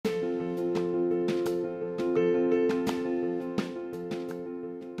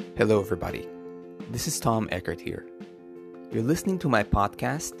Hello, everybody. This is Tom Eckert here. You're listening to my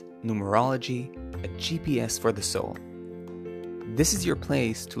podcast, Numerology, a GPS for the soul. This is your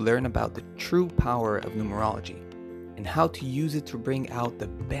place to learn about the true power of numerology and how to use it to bring out the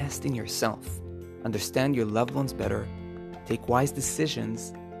best in yourself, understand your loved ones better, take wise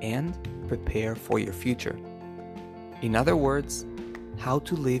decisions, and prepare for your future. In other words, how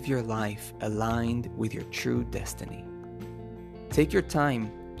to live your life aligned with your true destiny. Take your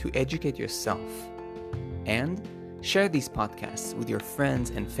time to educate yourself and share these podcasts with your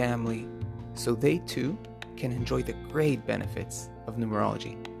friends and family so they too can enjoy the great benefits of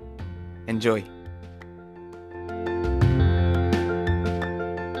numerology. Enjoy!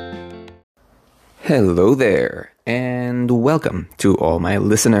 Hello there, and welcome to all my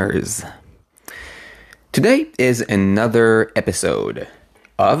listeners. Today is another episode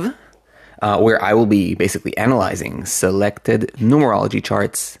of where I will be basically analyzing selected numerology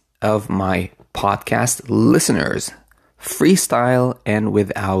charts of my podcast listeners, freestyle and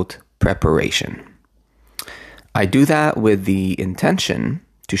without preparation. I do that with the intention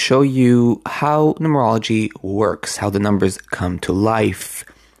to show you how numerology works, how the numbers come to life,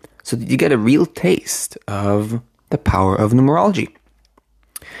 so that you get a real taste of the power of numerology.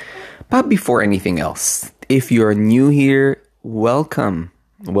 But before anything else, if you're new here, welcome.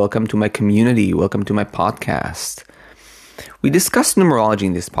 Welcome to my community. Welcome to my podcast. We discuss numerology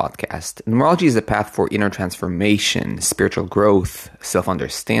in this podcast. Numerology is a path for inner transformation, spiritual growth,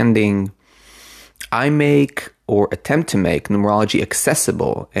 self-understanding. I make or attempt to make numerology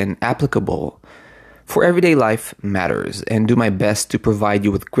accessible and applicable for everyday life matters and do my best to provide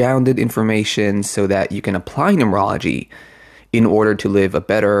you with grounded information so that you can apply numerology in order to live a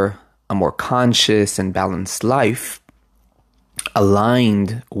better, a more conscious and balanced life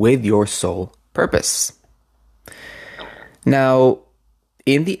aligned with your soul purpose. Now,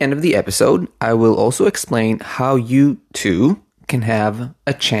 in the end of the episode, I will also explain how you too can have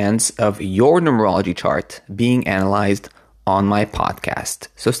a chance of your numerology chart being analyzed on my podcast.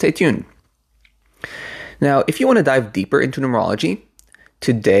 So stay tuned. Now, if you want to dive deeper into numerology,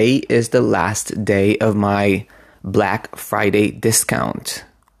 today is the last day of my Black Friday discount,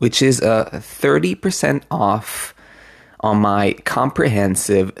 which is a 30% off on my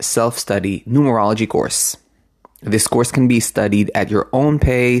comprehensive self-study numerology course. This course can be studied at your own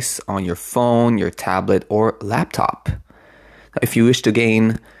pace on your phone, your tablet, or laptop. If you wish to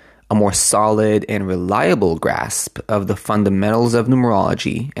gain a more solid and reliable grasp of the fundamentals of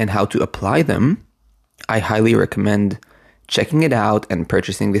numerology and how to apply them, I highly recommend checking it out and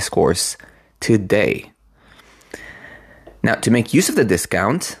purchasing this course today. Now, to make use of the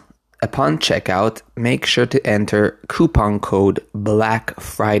discount, upon checkout, make sure to enter coupon code Black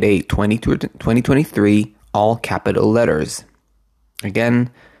Friday 2023, all capital letters. Again,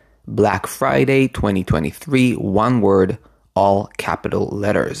 Black Friday 2023, one word, all capital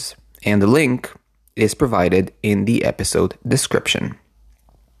letters. And the link is provided in the episode description.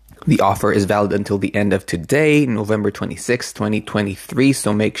 The offer is valid until the end of today, November 26, 2023,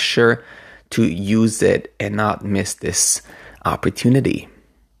 so make sure to use it and not miss this opportunity.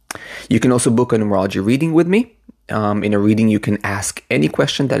 You can also book a numerology reading with me. In a reading, you can ask any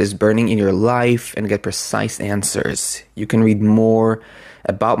question that is burning in your life and get precise answers. You can read more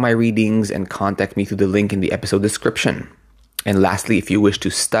about my readings and contact me through the link in the episode description. And lastly, if you wish to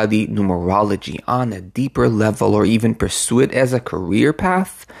study numerology on a deeper level or even pursue it as a career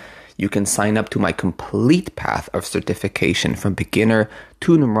path, you can sign up to my complete path of certification from beginner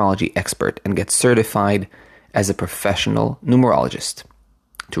to numerology expert and get certified as a professional numerologist.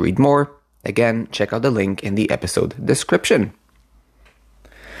 To read more, again, check out the link in the episode description.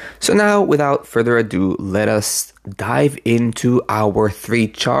 So now, without further ado, let us dive into our three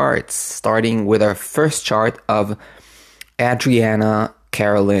charts, starting with our first chart of Adriana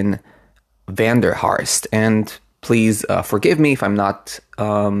Carolyn Vanderhorst. And please forgive me if I'm not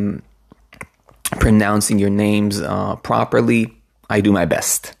pronouncing your names properly. I do my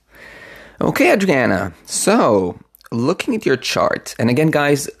best. Okay, Adriana. So, looking at your chart, and again,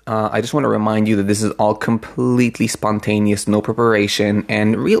 guys, I just want to remind you that this is all completely spontaneous, no preparation,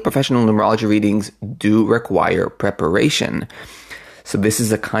 and real professional numerology readings do require preparation. So this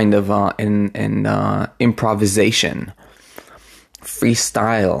is a kind of an improvisation,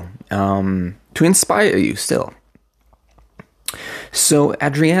 freestyle, to inspire you still. So,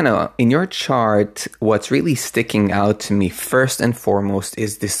 Adriana, in your chart, what's really sticking out to me first and foremost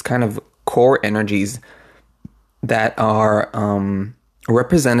is this kind of core energies that are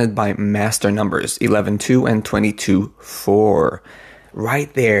represented by master numbers 11-2 and 22-4.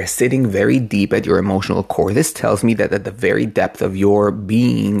 right there, sitting very deep at your emotional core. This tells me that at the very depth of your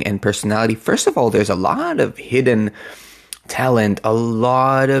being and personality, first of all, there's a lot of hidden talent, a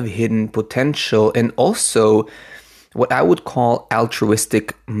lot of hidden potential, and also what I would call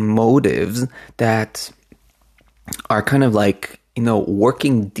altruistic motives that are kind of like,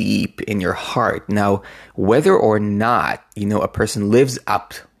 working deep in your heart. Now, whether or not, a person lives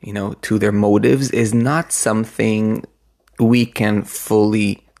up, to their motives is not something we can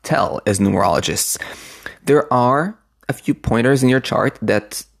fully tell as numerologists. There are a few pointers in your chart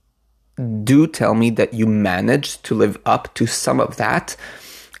that do tell me that you managed to live up to some of that.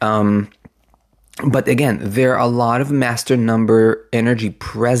 But again, there are a lot of master number energy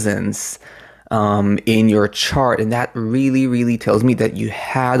presence in your chart. And that really, really tells me that you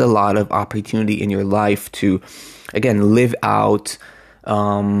had a lot of opportunity in your life to, again, live out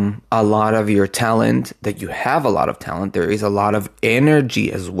a lot of your talent, that you have a lot of talent. There is a lot of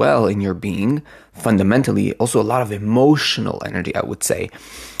energy as well in your being, fundamentally, also a lot of emotional energy, I would say.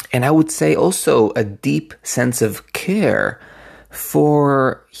 And I would say also a deep sense of care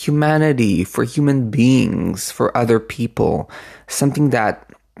for humanity, for human beings, for other people. Something that,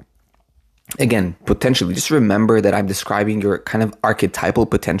 again, potentially, just remember that I'm describing your kind of archetypal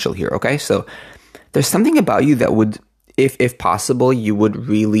potential here, okay? So there's something about you that would, if possible, you would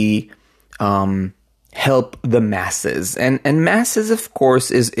really help the masses. And masses, of course,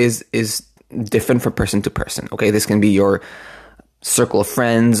 is different from person to person, okay? This can be your circle of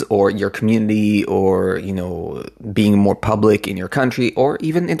friends or your community or, being more public in your country or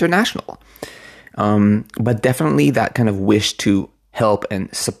even international. But definitely that kind of wish to help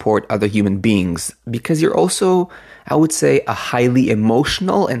and support other human beings, because you're also, I would say, a highly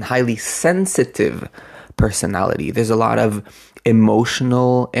emotional and highly sensitive personality. There's a lot of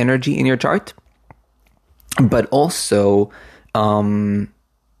emotional energy in your chart, but also a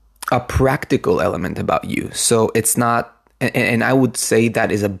practical element about you. So it's not, and I would say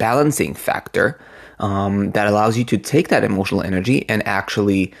that is a balancing factor that allows you to take that emotional energy and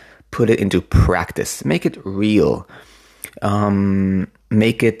actually put it into practice, make it real,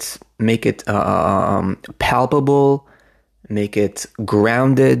 make it palpable, make it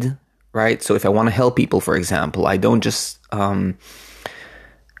grounded, right? So if I want to help people, for example, I don't just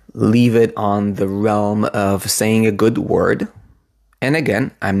leave it on the realm of saying a good word. And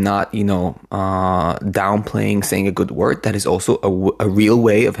again, I'm not, downplaying saying a good word. That is also a real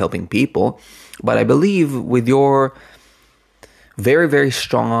way of helping people. But I believe with your very, very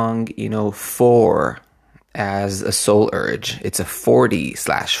strong, 4 as a soul urge, it's a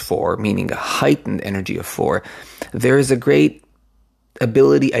 40/4, meaning a heightened energy of 4. There is a great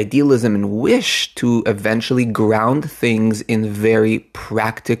ability, idealism, and wish to eventually ground things in very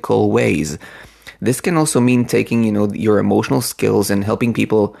practical ways. This can also mean taking, your emotional skills and helping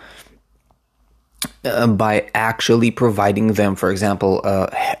people by actually providing them, for example,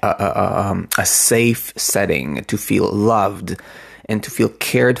 a safe setting to feel loved and to feel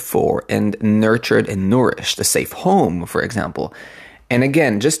cared for and nurtured and nourished, a safe home, for example. And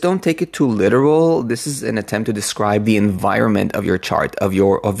again, just don't take it too literal. This is an attempt to describe the environment of your chart, of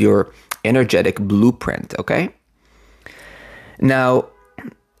your energetic blueprint, okay? Now,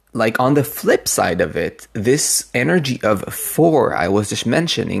 like on the flip side of it, this energy of 4 I was just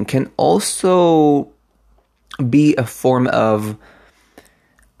mentioning can also be a form of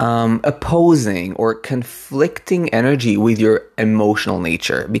opposing or conflicting energy with your emotional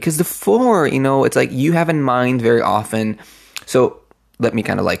nature. Because the 4, it's like you have in mind very often. So let me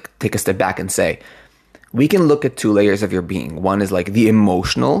kind of like take a step back and say, we can look at 2 layers of your being. One is like the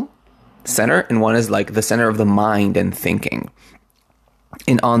emotional center, and one is like the center of the mind and thinking.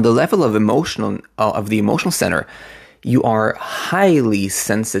 And on the level of the emotional center, you are highly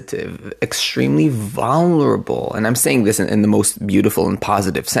sensitive, extremely vulnerable. And I'm saying this in the most beautiful and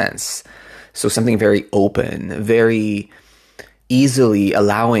positive sense. So something very open, very easily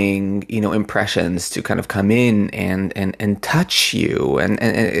allowing, impressions to kind of come in and touch you,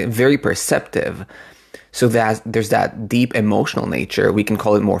 and very perceptive. So that there's that deep emotional nature. We can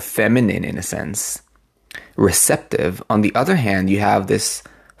call it more feminine in a sense. Receptive. On the other hand, you have this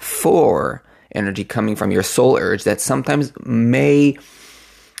 4 energy coming from your soul urge that sometimes may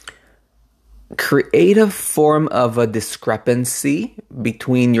create a form of a discrepancy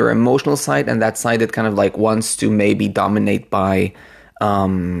between your emotional side and that side that kind of like wants to maybe dominate by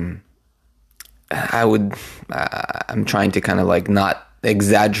I'm trying to kind of like not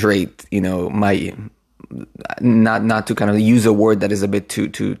exaggerate, my not to kind of use a word that is a bit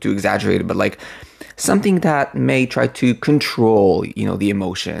too exaggerated, but like something that may try to control, the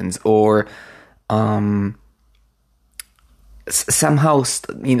emotions, or somehow,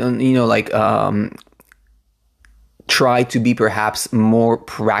 like try to be perhaps more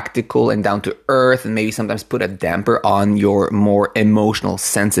practical and down to earth, and maybe sometimes put a damper on your more emotional,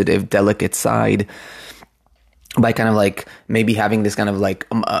 sensitive, delicate side by kind of like maybe having this kind of like,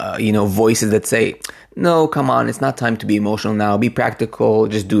 voices that say, no, come on, it's not time to be emotional now. Be practical.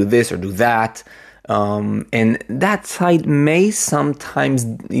 Just do this or do that. And that side may sometimes,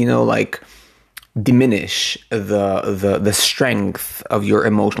 like diminish the strength of your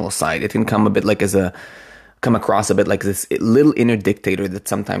emotional side. It can come across a bit like this little inner dictator that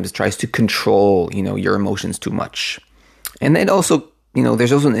sometimes tries to control, your emotions too much. And it also,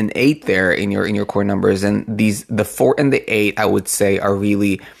 there's also an 8 there in your core numbers, and the 4 and the 8, I would say, are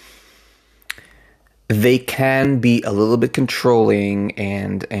really, they can be a little bit controlling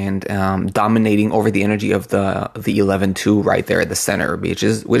and dominating over the energy of the 11-2 right there at the center, which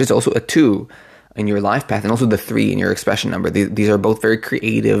is also a 2 in your life path, and also the 3 in your expression number. These are both very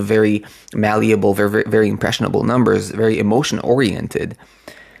creative, very malleable, very, very impressionable numbers, very emotion oriented.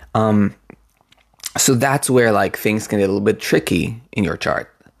 So that's where like things can get a little bit tricky in your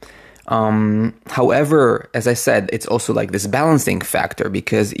chart. However, as I said, it's also like this balancing factor,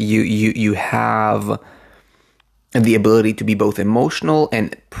 because you have the ability to be both emotional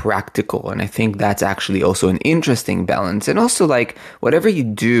and practical. And I think that's actually also an interesting balance. And also, like, whatever you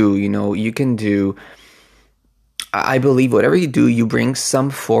do, you can do, I believe whatever you do, you bring some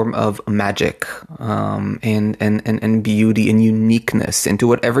form of magic, and beauty and uniqueness into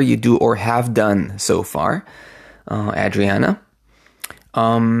whatever you do or have done so far, Adriana.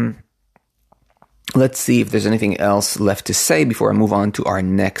 Let's see if there's anything else left to say before I move on to our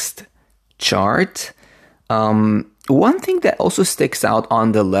next chart. One thing that also sticks out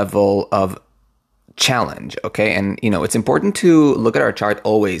on the level of challenge, okay? And, it's important to look at our chart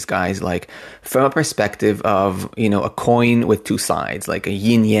always, guys, like from a perspective of, a coin with 2 sides, like a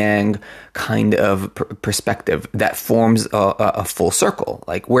yin-yang kind of perspective that forms a full circle.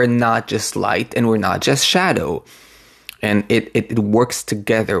 Like, we're not just light and we're not just shadow. And it works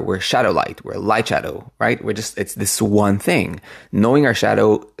together. We're shadow light. We're light shadow, right? It's this one thing. Knowing our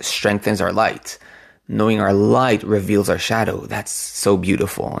shadow strengthens our light. Knowing our light reveals our shadow. That's so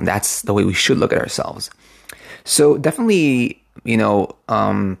beautiful. And that's the way we should look at ourselves. So definitely, what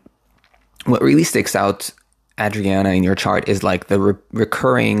really sticks out, Adriana, in your chart is like the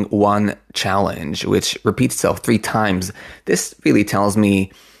recurring 1 challenge, which repeats itself 3 times. This really tells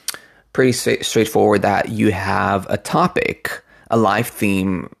me pretty straightforward that you have a topic, a life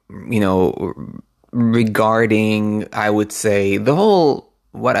theme, regarding, I would say, the whole,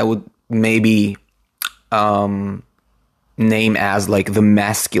 what I would maybe name as like the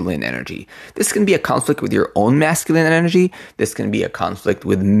masculine energy. This can be a conflict with your own masculine energy. This can be a conflict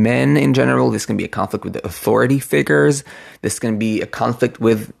with men in general. This can be a conflict with the authority figures. This can be a conflict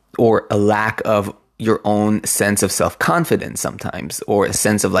with, or a lack of, your own sense of self-confidence sometimes, or a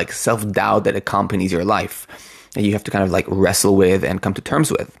sense of like self-doubt that accompanies your life, and you have to kind of like wrestle with and come to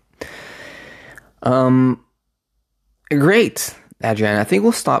terms with. Great, Adriana. I think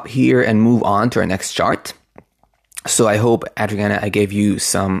we'll stop here and move on to our next chart. So I hope, Adriana, I gave you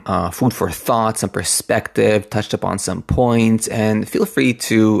some food for thought, some perspective, touched upon some points, and feel free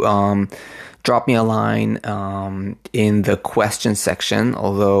to drop me a line in the question section,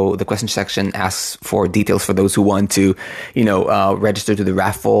 although the question section asks for details for those who want to, register to the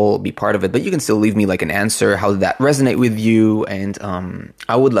raffle, be part of it. But you can still leave me like an answer. How did that resonate with you? And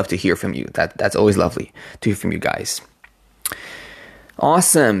I would love to hear from you. That's always lovely to hear from you guys.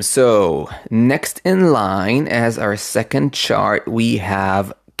 Awesome. So next in line as our second chart, we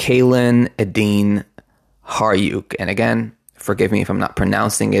have Kaylin Adine Haryuk. And again, forgive me if I'm not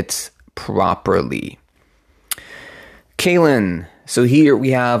pronouncing it properly. Kaylin, so here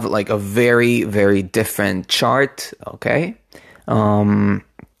we have like a very, very different chart, okay? And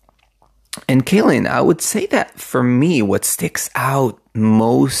Kaylin, I would say that for me, what sticks out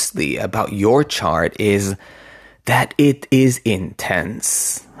mostly about your chart is that it is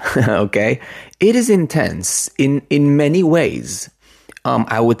intense, okay? It is intense in many ways.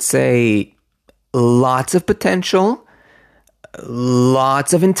 I would say lots of potential,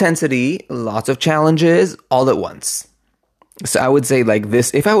 lots of intensity, lots of challenges all at once. So I would say like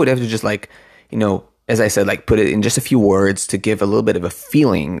this, if I would have to just like, as I said, like put it in just a few words to give a little bit of a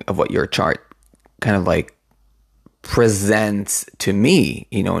feeling of what your chart kind of like presents to me,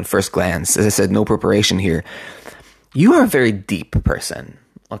 in first glance. As I said, no preparation here. You are a very deep person,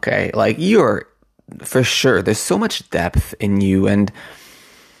 okay? Like you're, for sure, there's so much depth in you, and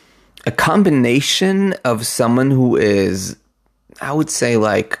a combination of someone who is, I would say,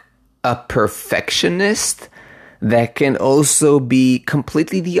 like a perfectionist, that can also be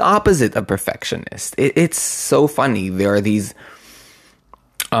completely the opposite of perfectionist. It's so funny. There are these,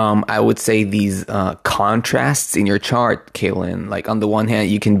 I would say, these contrasts in your chart, Kaylin. Like on the one hand,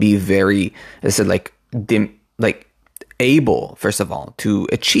 you can be very, as I said, like able, first of all, to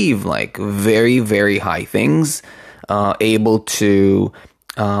achieve like very, very high things, able to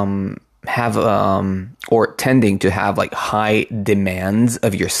have or tending to have like high demands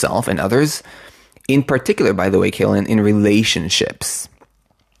of yourself and others. In particular, by the way, Kaylin, in relationships,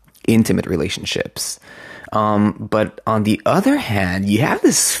 intimate relationships. But on the other hand, you have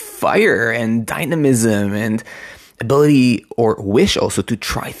this fire and dynamism and ability or wish also to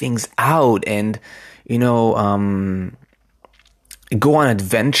try things out and, go on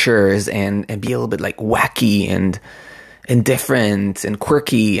adventures and be a little bit like wacky and different and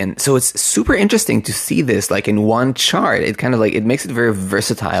quirky. And so it's super interesting to see this like in one chart. It kind of like, it makes it very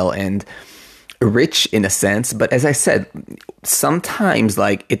versatile and rich in a sense. But as I said, sometimes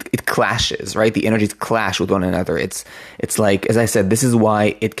like it clashes, right? The energies clash with one another. It's like, as I said, this is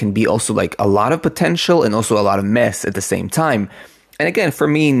why it can be also like a lot of potential and also a lot of mess at the same time. And again, for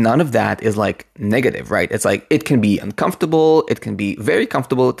me, none of that is like negative, right? It's like, it can be uncomfortable. It can be very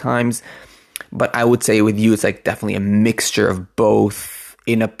comfortable at times. But I would say with you, it's like definitely a mixture of both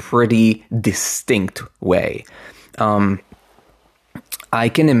in a pretty distinct way. I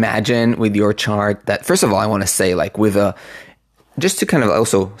can imagine with your chart that, first of all, I want to say like just to kind of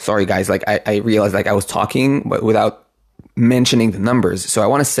also, sorry guys, like I realized like I was talking but without mentioning the numbers. So I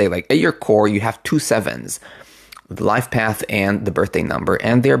want to say like at your core, you have 2 sevens, the life path and the birthday number,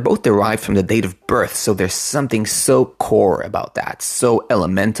 and they're both derived from the date of birth. So there's something so core about that, so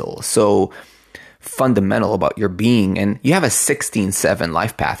elemental, so fundamental about your being. And you have a 16-7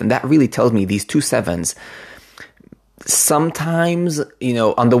 life path, and that really tells me these 2 sevens sometimes,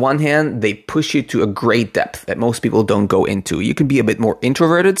 on the one hand, they push you to a great depth that most people don't go into. You can be a bit more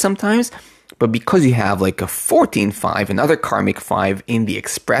introverted sometimes, but because you have like a 14-5, another karmic 5 in the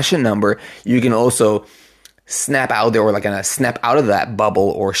expression number, you can also snap out there or like kind of snap out of that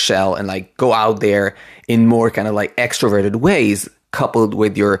bubble or shell and like go out there in more kind of like extroverted ways, coupled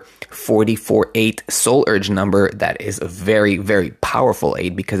with your 44-8 soul urge number. That is a very, very powerful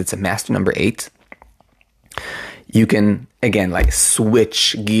 8 because it's a master number 8. You can, again, like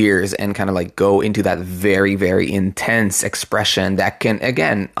switch gears and kind of like go into that very, very intense expression that can,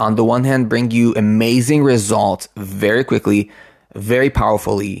 again, on the one hand, bring you amazing results very quickly, very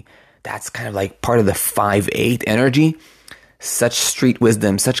powerfully. That's kind of like part of the 5-8 energy. Such street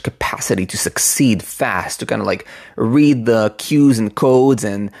wisdom, such capacity to succeed fast, to kind of like read the cues and codes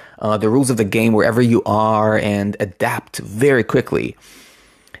and the rules of the game wherever you are and adapt very quickly.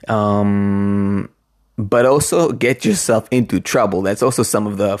 But also get yourself into trouble. That's also some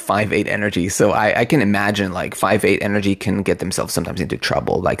of the 5-8 energy. So I can imagine like 5-8 energy can get themselves sometimes into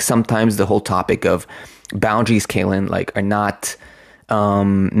trouble. Like sometimes the whole topic of boundaries, Kaylin, like are not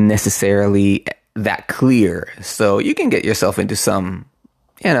necessarily that clear. So you can get yourself into some,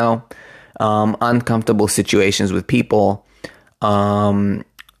 uncomfortable situations with people. And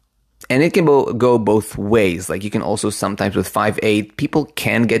it can go both ways. Like you can also sometimes with 5-8, people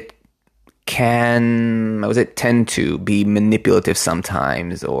tend to be manipulative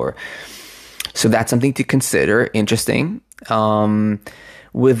sometimes, so that's something to consider. Interesting.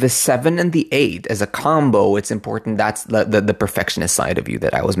 With the 7 and the 8 as a combo, it's important. That's the perfectionist side of you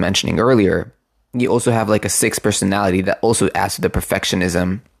that I was mentioning earlier. You also have like a 6 personality that also adds to the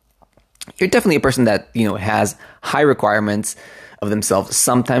perfectionism. You're definitely a person that, has high requirements of themselves.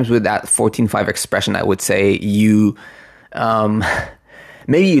 Sometimes with that 14-5 expression, I would say you,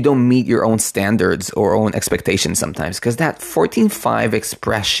 maybe you don't meet your own standards or own expectations sometimes, because that 14-5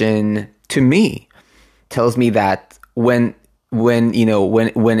 expression to me tells me that when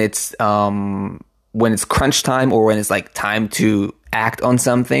it's crunch time or when it's like time to act on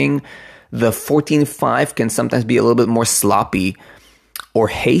something, the 14-5 can sometimes be a little bit more sloppy or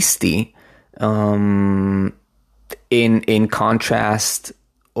hasty, in contrast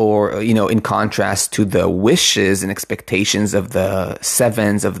to the wishes and expectations of the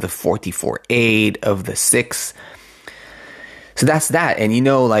 7s, of the 44-8, of the 6. So that's that. And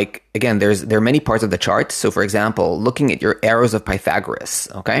again, there are many parts of the chart. So for example, looking at your arrows of Pythagoras,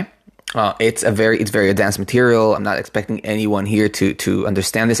 okay? It's very advanced material. I'm not expecting anyone here to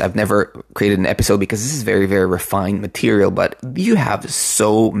understand this. I've never created an episode because this is very, very refined material, but you have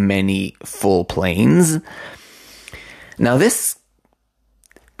so many full planes. Now this,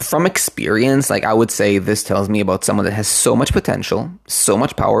 from experience, like I would say this tells me about someone that has so much potential, so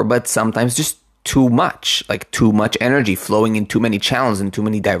much power, but sometimes just too much, like too much energy flowing in too many channels, in too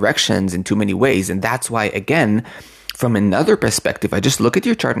many directions, in too many ways. And that's why, again, from another perspective, I just look at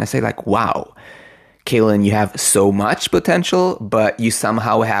your chart and I say like, wow, Kaylin, you have so much potential, but you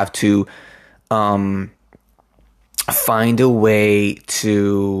somehow have to find a way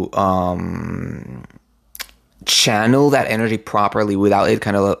to channel that energy properly without it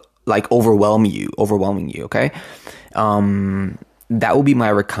kind of like overwhelming you, okay? That will be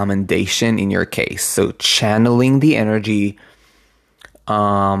my recommendation in your case. So channeling the energy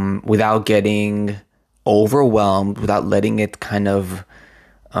without getting overwhelmed, without letting it kind of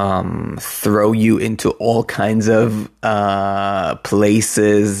throw you into all kinds of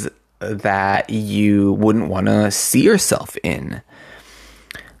places that you wouldn't want to see yourself in.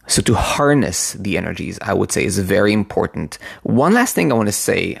 So to harness the energies, I would say, is very important. One last thing I want to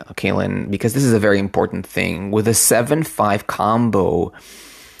say, Kaylin, because this is a very important thing. With a 7-5 combo,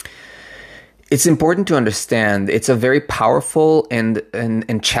 it's important to understand it's a very powerful and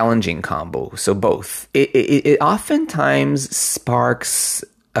challenging combo. So both. It oftentimes sparks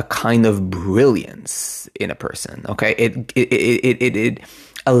a kind of brilliance in a person, okay? It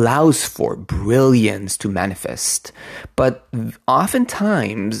allows for brilliance to manifest. But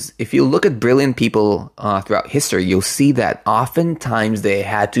oftentimes, if you look at brilliant people throughout history, you'll see that oftentimes they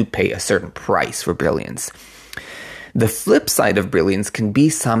had to pay a certain price for brilliance. The flip side of brilliance can be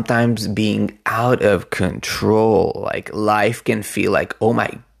sometimes being out of control. Like life can feel like, oh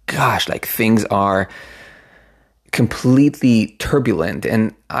my gosh, like things are completely turbulent.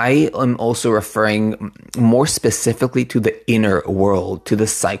 And I am also referring more specifically to the inner world, to the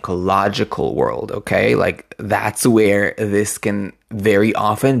psychological world, okay? Like that's where this can very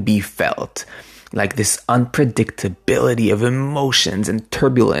often be felt. Like this unpredictability of emotions and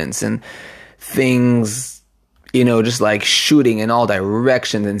turbulence and things, you know, just like shooting in all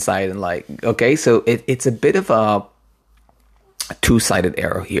directions inside. And like, okay, so it's a bit of a two-sided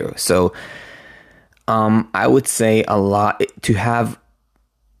arrow here. So I would say a lot to have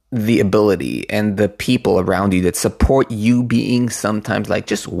the ability and the people around you that support you being sometimes like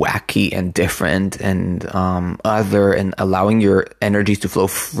just wacky and different and other, and allowing your energies to flow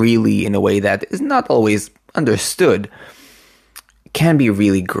freely in a way that is not always understood can be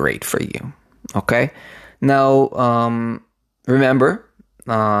really great for you. Okay. Now, remember,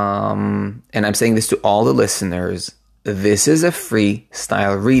 and I'm saying this to all the listeners, this is a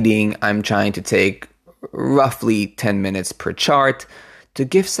freestyle reading. I'm trying to take roughly 10 minutes per chart to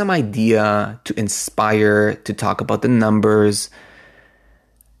give some idea, to inspire, to talk about the numbers.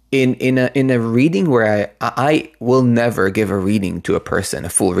 In a reading where I will never give a reading to a person, a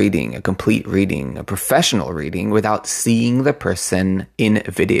full reading, a complete reading, a professional reading, without seeing the person in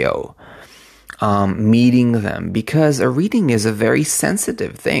video, meeting them, because a reading is a very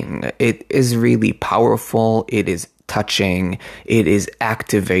sensitive thing. It is really powerful. It is touching. It is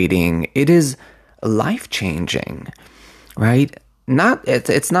activating. It is life-changing, right?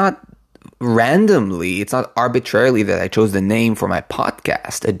 It's not randomly, it's not arbitrarily that I chose the name for my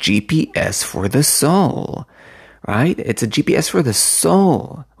podcast, a GPS for the soul, right? It's a GPS for the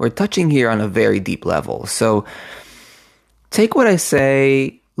soul. We're touching here on a very deep level. So take what I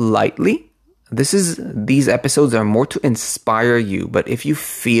say lightly. These episodes are more to inspire you, but if you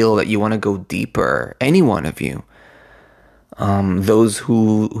feel that you want to go deeper, any one of you, those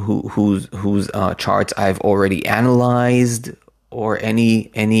whose charts I've already analyzed, or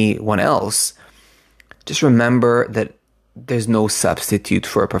anyone else, just remember that there's no substitute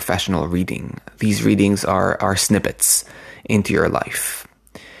for a professional reading. These readings are snippets into your life,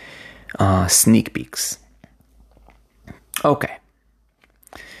 sneak peeks. Okay.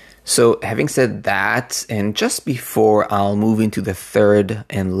 So having said that, and just before I'll move into the third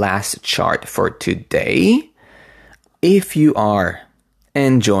and last chart for today, if you are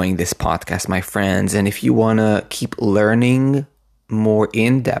enjoying this podcast, my friends, and if you want to keep learning more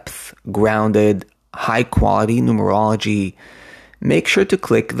in-depth, grounded, high-quality numerology, make sure to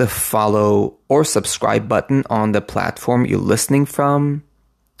click the follow or subscribe button on the platform you're listening from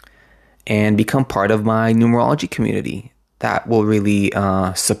and become part of my numerology community. That will really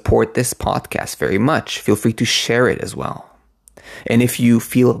support this podcast very much. Feel free to share it as well. And if you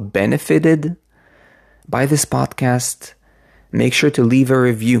feel benefited by this podcast, make sure to leave a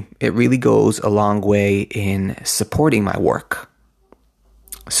review. It really goes a long way in supporting my work.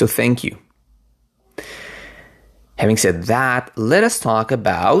 So thank you. Having said that, let us talk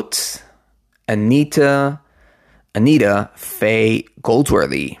about Anita Faye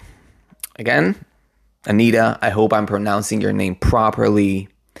Goldsworthy. Again, Anita, I hope I'm pronouncing your name properly.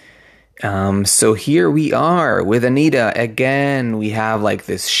 So here we are with Anita again. We have like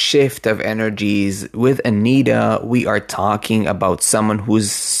this shift of energies. With Anita, we are talking about someone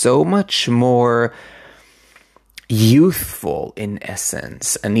who's so much more youthful in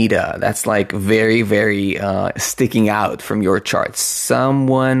essence. Anita, that's like very, very sticking out from your chart.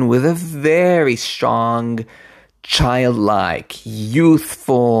 Someone with a very strong, childlike,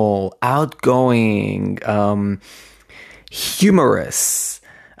 youthful, outgoing, humorous,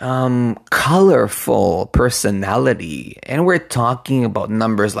 colorful personality. And we're talking about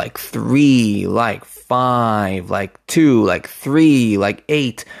numbers like 3, like 5, like 2, like 3, like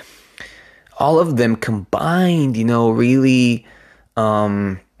 8. All of them combined, really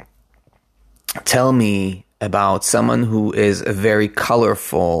tell me about someone who is very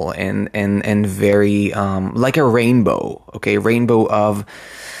colorful and very like a rainbow, okay? Rainbow of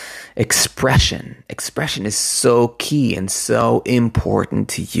expression. Expression is so key and so important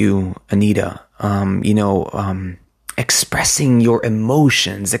to you, Anita. Expressing your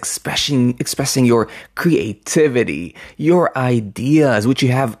emotions, expressing your creativity, your ideas, which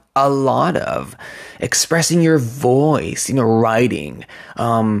you have a lot of, expressing your voice, writing,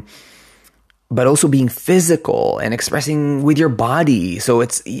 but also being physical and expressing with your body. So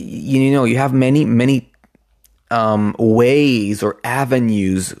it's, you have many ways or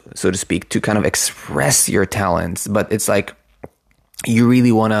avenues, so to speak, to kind of express your talents. But it's like you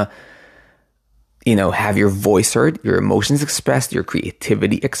really want to, have your voice heard, your emotions expressed, your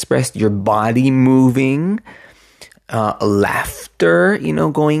creativity expressed, your body moving, laughter,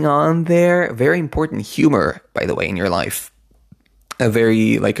 going on there. Very important. Humor, by the way, in your life. A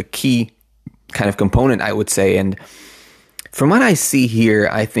very, like, a key kind of component, I would say. And from what I see here,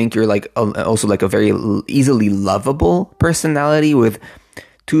 I think you're like also like a very easily lovable personality with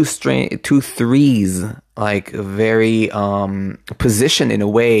two threes, like very positioned in a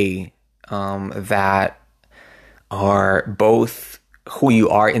way that are both who you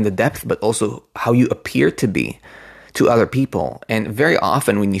are in the depth, but also how you appear to be to other people. And very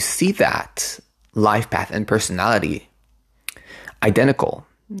often when you see that life path and personality identical,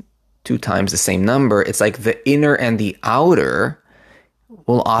 2 times the same number, it's like the inner and the outer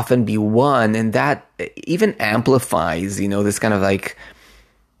will often be one, and that even amplifies, this kind of like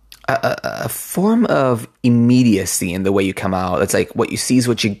a form of immediacy in the way you come out. It's like what you see is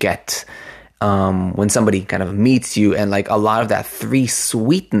what you get when somebody kind of meets you, and like a lot of that 3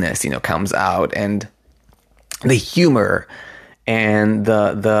 sweetness, comes out, and the humor and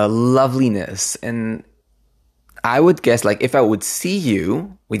the loveliness. And I would guess, like, if I would see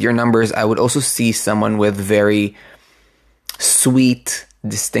you with your numbers, I would also see someone with very sweet,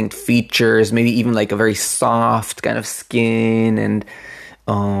 distinct features, maybe even like a very soft kind of skin, and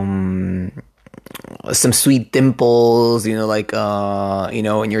some sweet dimples, like,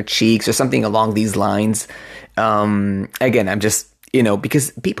 in your cheeks or something along these lines. Again, I'm just,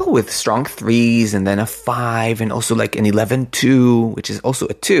 because people with strong 3s and then a 5 and also like an 11-2, which is also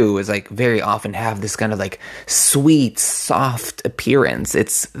a 2, is like very often have this kind of like sweet, soft appearance.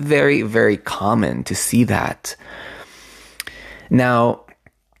 It's very, very common to see that. Now,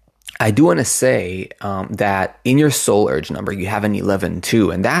 I do want to say that in your soul urge number, you have an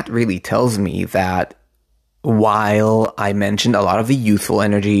 11-2, and that really tells me that while I mentioned a lot of the youthful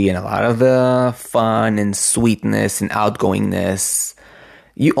energy and a lot of the fun and sweetness and outgoingness,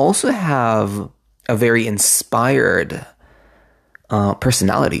 you also have a very inspired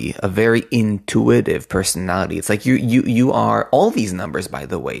personality, a very intuitive personality. It's like you are, all these numbers, by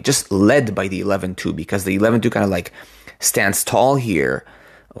the way, just led by the 11-2, because the 11-2 kind of like stands tall here,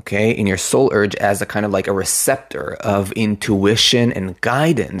 okay, in your soul urge as a kind of like a receptor of intuition and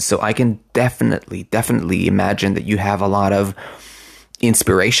guidance. So I can definitely imagine that you have a lot of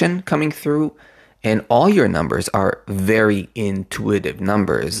inspiration coming through, and all your numbers are very intuitive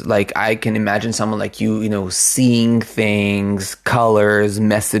numbers. Like, I can imagine someone like you, seeing things, colors,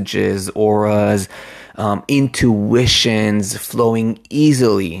 messages, auras, intuitions flowing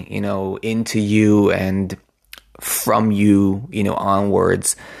easily, into you and from you,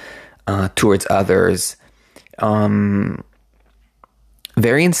 onwards, towards others.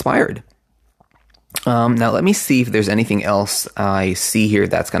 Very inspired. Now let me see if there's anything else I see here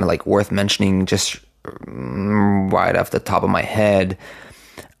that's kind of like worth mentioning just right off the top of my head.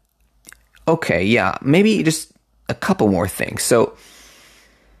 Okay, yeah, maybe just a couple more things. So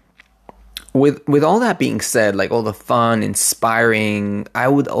with all that being said, like all the fun, inspiring, I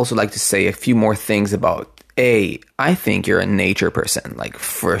would also like to say a few more things about I think you're a nature person, like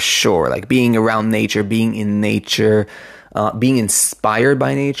for sure, like being around nature, being in nature, being inspired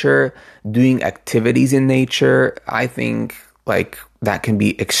by nature, doing activities in nature. I think like that can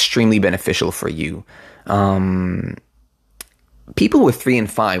be extremely beneficial for you. People with 3 and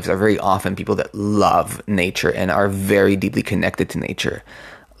 5s are very often people that love nature and are very deeply connected to nature,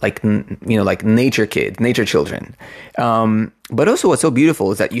 like like nature kids, nature children. But also, what's so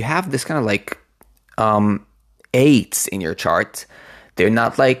beautiful is that you have this kind of like 8s in your chart. They're kind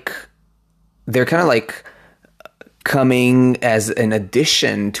of like coming as an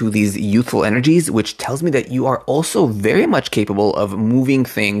addition to these youthful energies, which tells me that you are also very much capable of moving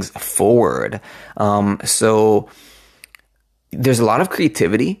things forward. So there's a lot of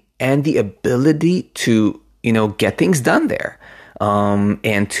creativity and the ability to, get things done there,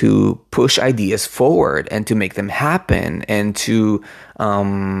 and to push ideas forward and to make them happen and to,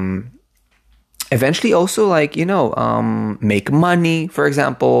 eventually also make money, for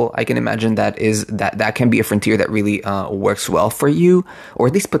example. I can imagine that can be a frontier that really works well for you, or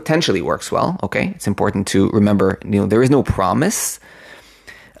at least potentially works well. Okay. It's important to remember, there is no promise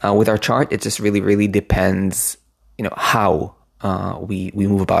with our chart. It just really, really depends, how we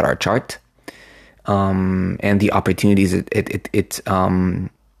move about our chart, and the opportunities it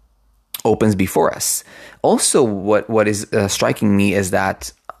opens before us. Also, what is striking me is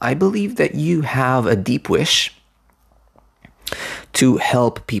that I believe that you have a deep wish to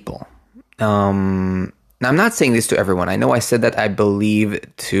help people. Now, I'm not saying this to everyone. I know I said that I believe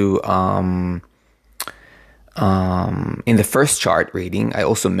to, in the first chart reading, I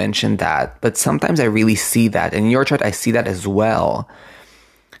also mentioned that, but sometimes I really see that. And in your chart, I see that as well.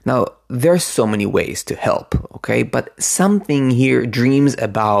 Now, there's so many ways to help, okay? But something here dreams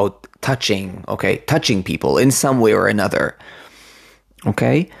about touching people in some way or another.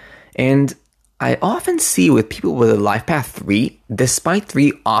 Okay. And I often see with people with a life path 3, despite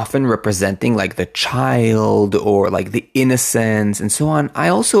 3 often representing like the child or like the innocence and so on, I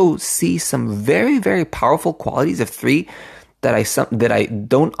also see some very, very powerful qualities of 3 that I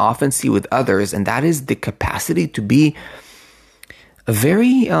don't often see with others. And that is the capacity to be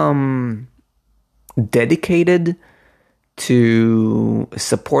very dedicated to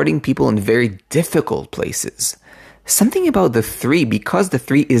supporting people in very difficult places. Something about the 3, because the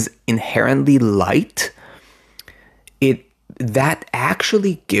 3 is inherently light, that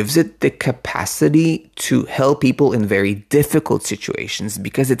actually gives it the capacity to help people in very difficult situations,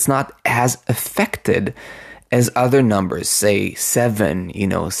 because it's not as affected as other numbers. Say 7,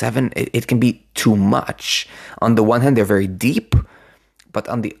 7, it can be too much. On the one hand, they're very deep, but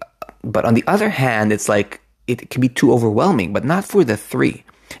on the other hand, it's like it can be too overwhelming, but not for the 3.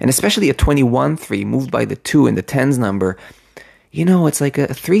 And especially a 21-3 moved by the 2 and the 10s number, it's like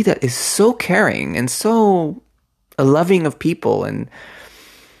a 3 that is so caring and so loving of people. And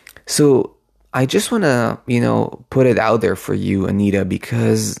so I just want to, put it out there for you, Anita,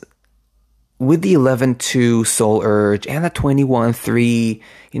 because with the 11-2 soul urge and the 21-3,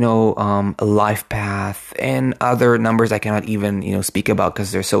 a life path and other numbers I cannot even, speak about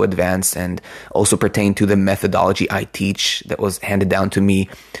because they're so advanced and also pertain to the methodology I teach that was handed down to me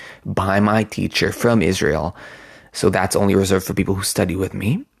by my teacher from Israel. So that's only reserved for people who study with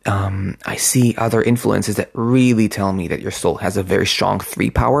me. I see other influences that really tell me that your soul has a very strong 3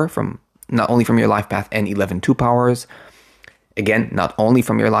 power not only from your life path and 11-2 powers. Again, not only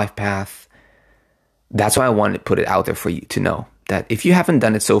from your life path. That's why I wanted to put it out there for you to know that if you haven't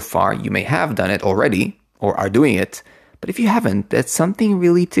done it so far, you may have done it already or are doing it. But if you haven't, that's something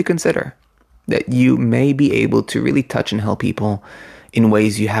really to consider, that you may be able to really touch and help people in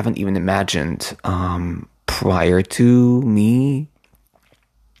ways you haven't even imagined prior to me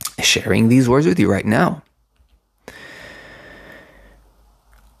sharing these words with you right now.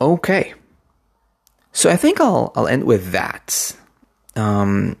 Okay. So I think I'll end with that.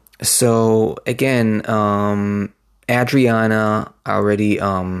 So again, Adriana already,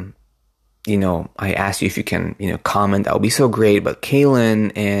 I asked you if you can, comment. That would be so great. But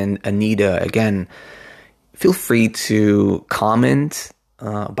Kaylin and Anita, again, feel free to comment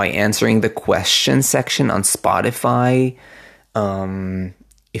by answering the question section on Spotify.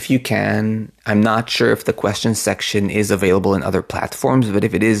 If you can. I'm not sure if the question section is available in other platforms, but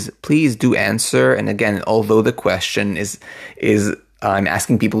if it is, please do answer. And again, although the question is I'm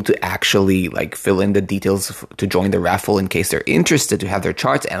asking people to actually fill in the details to join the raffle in case they're interested to have their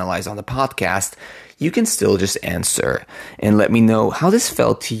charts analyzed on the podcast, you can still just answer and let me know how this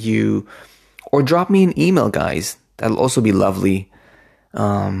felt to you, or drop me an email, guys. That'll also be lovely.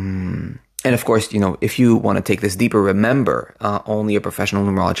 And of course, if you want to take this deeper, remember, only a professional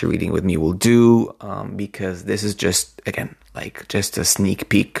numerology reading with me will do, because this is just, again, just a sneak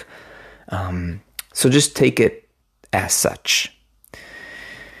peek. So just take it as such.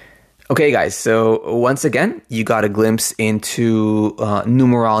 Okay, guys, so once again, you got a glimpse into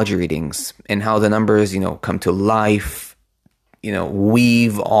numerology readings and how the numbers, come to life,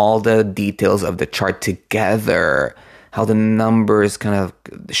 weave all the details of the chart together, how the numbers kind of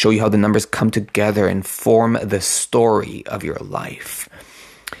show you how the numbers come together and form the story of your life.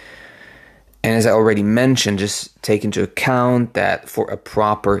 And as I already mentioned, just take into account that for a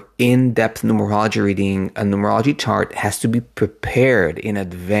proper in-depth numerology reading, a numerology chart has to be prepared in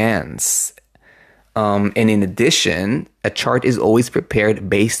advance. And in addition, a chart is always prepared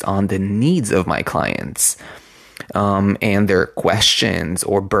based on the needs of my clients and their questions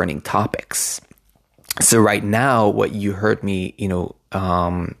or burning topics. So right now, what you heard me,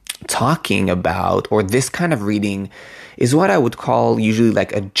 talking about, or this kind of reading, is what I would call usually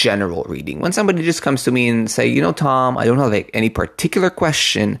like a general reading. When somebody just comes to me and say, Tom, I don't have like any particular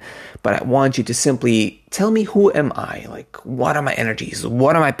question, but I want you to simply tell me, who am I? Like, what are my energies?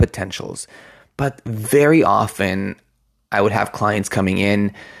 What are my potentials? But very often I would have clients coming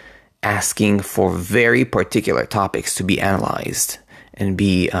in asking for very particular topics to be analyzed and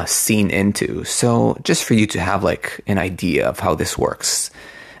be seen into. So just for you to have like an idea of how this works.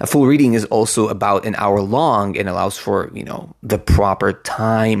 A full reading is also about an hour long and allows for, the proper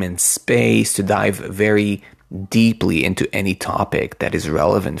time and space to dive very deeply into any topic that is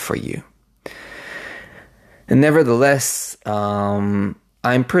relevant for you. And nevertheless, I'm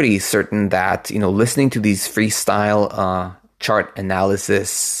pretty certain that, listening to these freestyle chart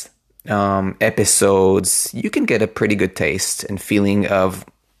analysis episodes, you can get a pretty good taste and feeling of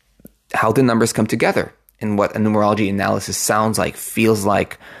how the numbers come together and what a numerology analysis sounds like, feels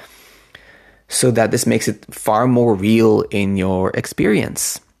like, so that this makes it far more real in your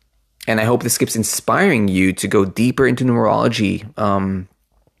experience. And I hope this keeps inspiring you to go deeper into numerology. And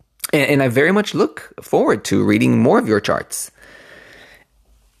I very much look forward to reading more of your charts.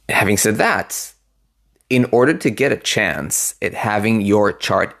 Having said that, in order to get a chance at having your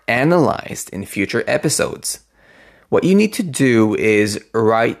chart analyzed in future episodes, what you need to do is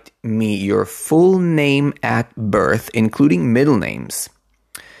write me your full name at birth, including middle names.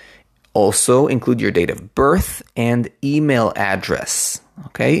 Also include your date of birth and email address.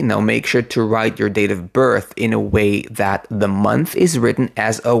 Okay, now make sure to write your date of birth in a way that the month is written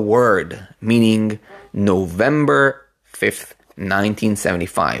as a word, meaning November 5th,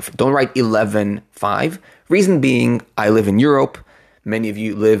 1975. Don't write 11/5. Reason being, I live in Europe. Many of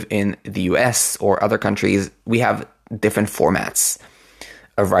you live in the US or other countries. We have different formats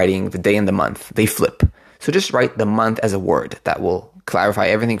of writing the day and the month. They flip. So just write the month as a word. That will clarify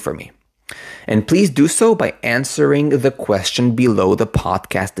everything for me. And please do so by answering the question below the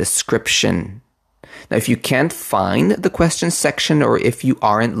podcast description. Now, if you can't find the question section, or if you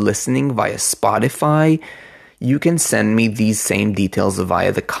aren't listening via Spotify, you can send me these same details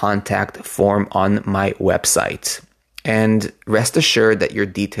via the contact form on my website. And rest assured that your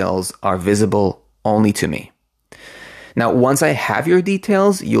details are visible only to me. Now, once I have your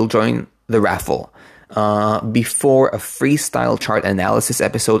details, you'll join the raffle. Before a freestyle chart analysis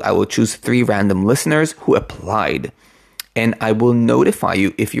episode, I will choose 3 random listeners who applied. And I will notify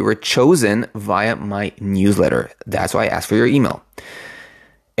you if you were chosen via my newsletter. That's why I asked for your email.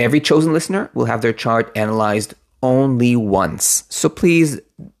 Every chosen listener will have their chart analyzed only once. So please,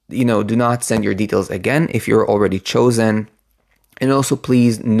 do not send your details again if you're already chosen. And also,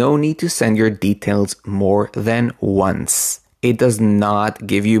 please, no need to send your details more than once. It does not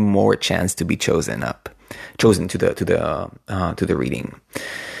give you more chance to be chosen to the reading.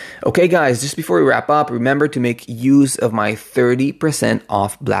 Okay, guys, just before we wrap up, remember to make use of my 30%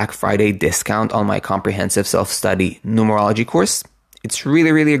 off Black Friday discount on my comprehensive self-study numerology course. It's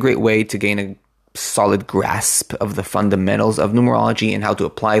really, really a great way to gain a solid grasp of the fundamentals of numerology and how to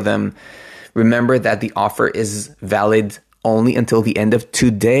apply them. Remember that the offer is valid only until the end of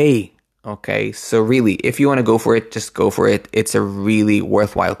today. Okay, so really, if you want to go for it, just go for it. It's a really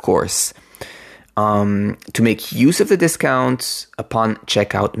worthwhile course. To make use of the discounts upon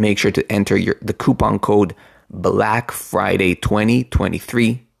checkout, make sure to enter the coupon code Black Friday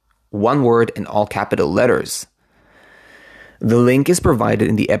 2023, one word in all capital letters. The link is provided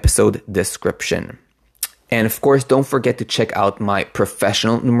in the episode description. And of course, don't forget to check out my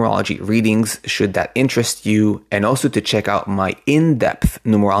professional numerology readings should that interest you, and also to check out my in-depth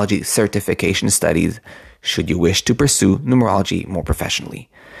numerology certification studies should you wish to pursue numerology more professionally.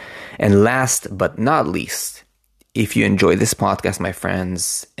 And last but not least, if you enjoy this podcast, my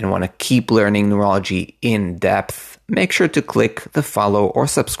friends, and want to keep learning numerology in depth, make sure to click the follow or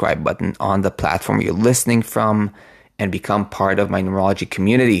subscribe button on the platform you're listening from and become part of my numerology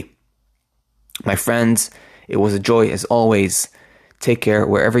community. My friends, it was a joy as always. Take care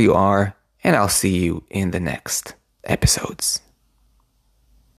wherever you are, and I'll see you in the next episodes.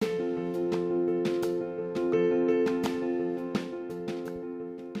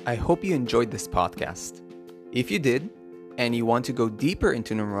 I hope you enjoyed this podcast. If you did, and you want to go deeper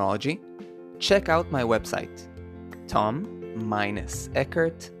into numerology, check out my website,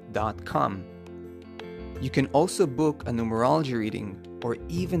 tom-eckert.com. You can also book a numerology reading or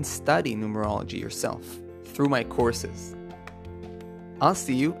even study numerology yourself through my courses. I'll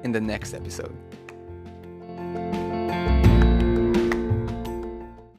see you in the next episode.